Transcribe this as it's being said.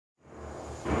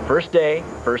First day,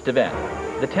 first event,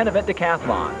 the 10-event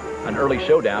decathlon, an early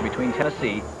showdown between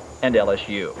Tennessee and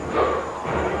LSU.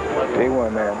 Day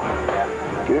one, man.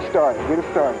 Get it started, get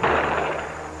it started.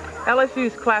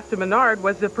 LSU's Clafton Menard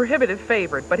was the prohibitive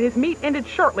favorite, but his meet ended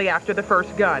shortly after the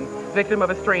first gun. Victim of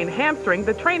a strained hamstring,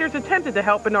 the trainers attempted to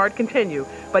help Menard continue,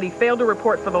 but he failed to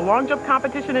report for the long jump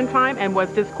competition in time and was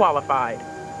disqualified.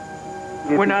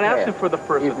 We're not asking for the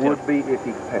first attempt. It would be if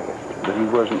he passed, but he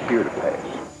wasn't here to pass.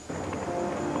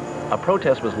 A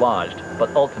protest was lodged,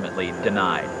 but ultimately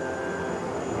denied.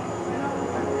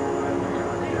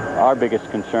 Our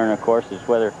biggest concern, of course, is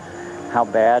how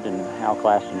bad and how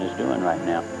Clafton is doing right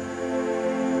now.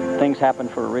 Things happen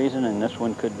for a reason, and this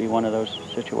one could be one of those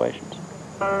situations.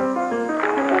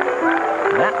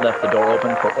 That left the door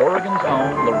open for Oregon's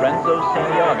own Lorenzo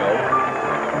Santiago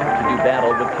to do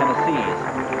battle with Tennessee's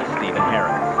Stephen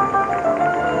Harris.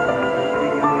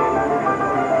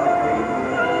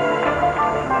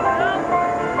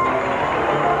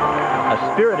 A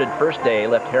spirited first day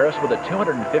left Harris with a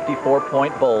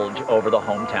 254-point bulge over the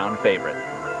hometown favorite.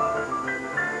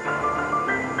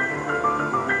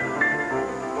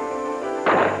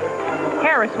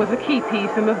 Harris was a key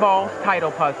piece in the Vols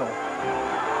title puzzle.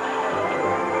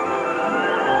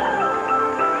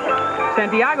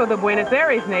 Santiago, the Buenos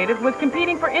Aires native, was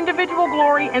competing for individual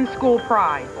glory and school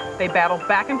pride. They battled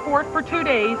back and forth for 2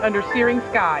 days under searing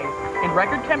skies and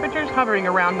record temperatures hovering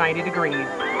around 90 degrees.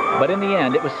 But in the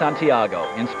end, it was Santiago,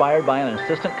 inspired by an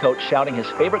assistant coach shouting his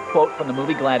favorite quote from the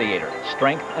movie Gladiator,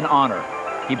 "Strength and honor."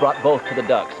 He brought both to the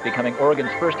Ducks, becoming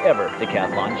Oregon's first ever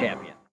decathlon champion.